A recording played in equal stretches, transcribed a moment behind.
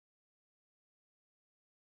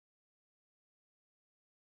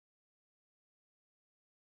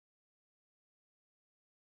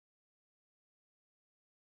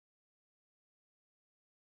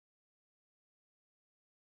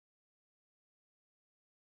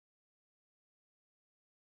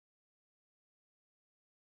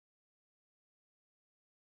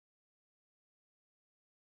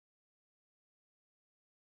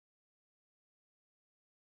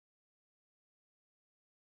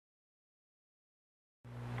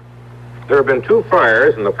There have been 2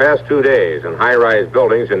 fires in the past 2 days in high-rise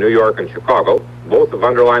buildings in New York and Chicago. Both have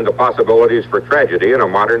underlined the possibilities for tragedy in a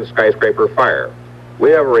modern skyscraper fire.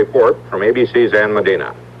 We have a report from ABC's Ann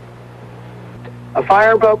Medina. A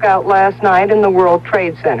fire broke out last night in the World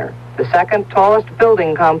Trade Center, the second tallest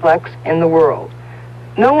building complex in the world.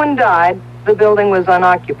 No one died. The building was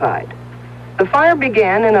unoccupied. The fire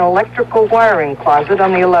began in an electrical wiring closet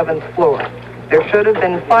on the 11th floor. There should have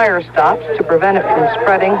been fire stops to prevent it from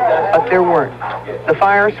spreading, but there weren't. The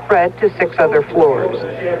fire spread to 6 other floors.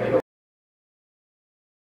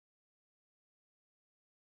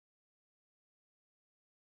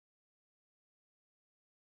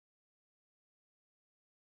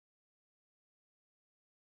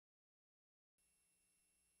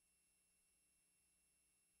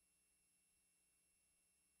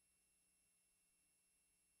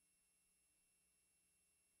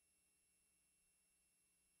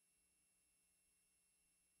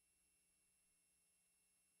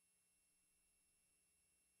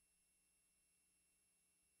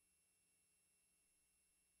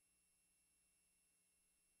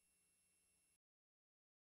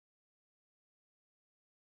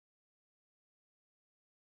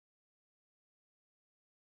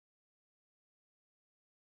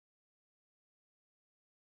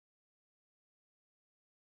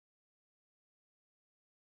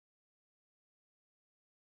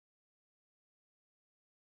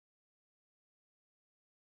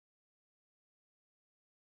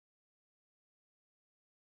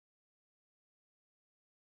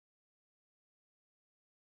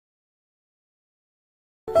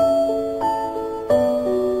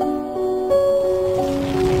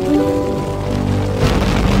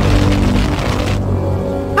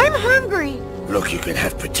 Look, you can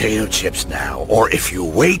have potato chips now, or if you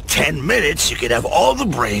wait 10 minutes, you can have all the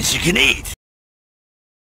brains you can eat.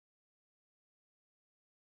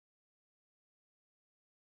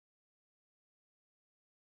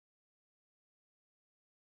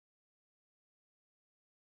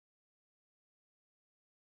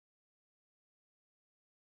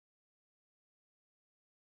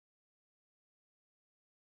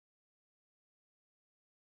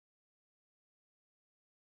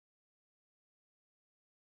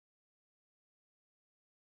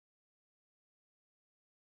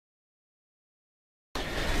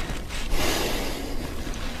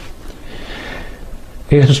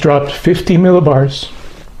 It has dropped 50 millibars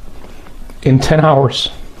in 10 hours.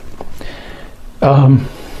 I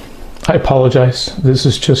apologize. This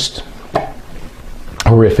is just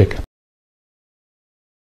horrific.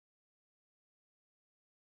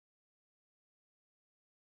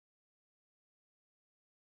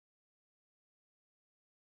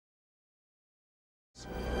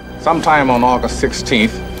 Sometime on August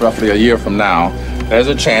 16th, roughly a year from now, there's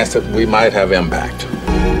a chance that we might have impact.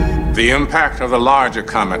 The impact of the larger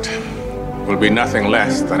comet will be nothing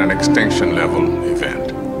less than an extinction-level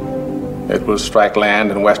event. It will strike land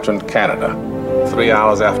in western Canada 3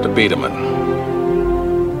 hours after Biedermann.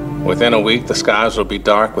 Within a week, the skies will be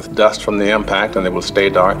dark with dust from the impact, and they will stay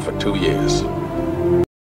dark for 2 years.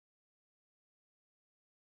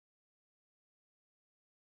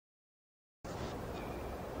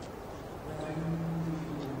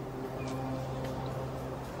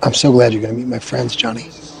 I'm so glad you're going to meet my friends, Johnny.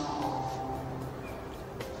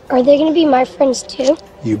 Are they going to be my friends too?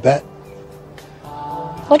 You bet.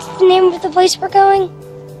 What's the name of the place we're going?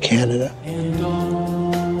 Canada. And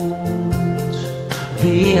don't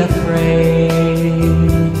be afraid.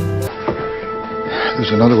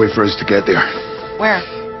 There's another way for us to get there. Where?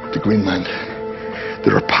 To Greenland.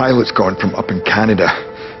 There are pilots going from up in Canada,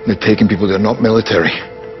 and they're taking people that are not military.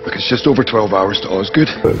 Look, it's just over 12 hours to Osgood.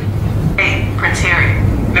 Hey, Prince Harry.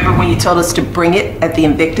 Remember when you told us to bring it at the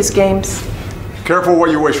Invictus Games? Careful what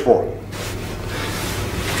you wish for.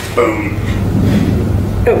 Boom.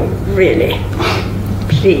 Oh, really?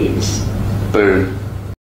 Please. Boom.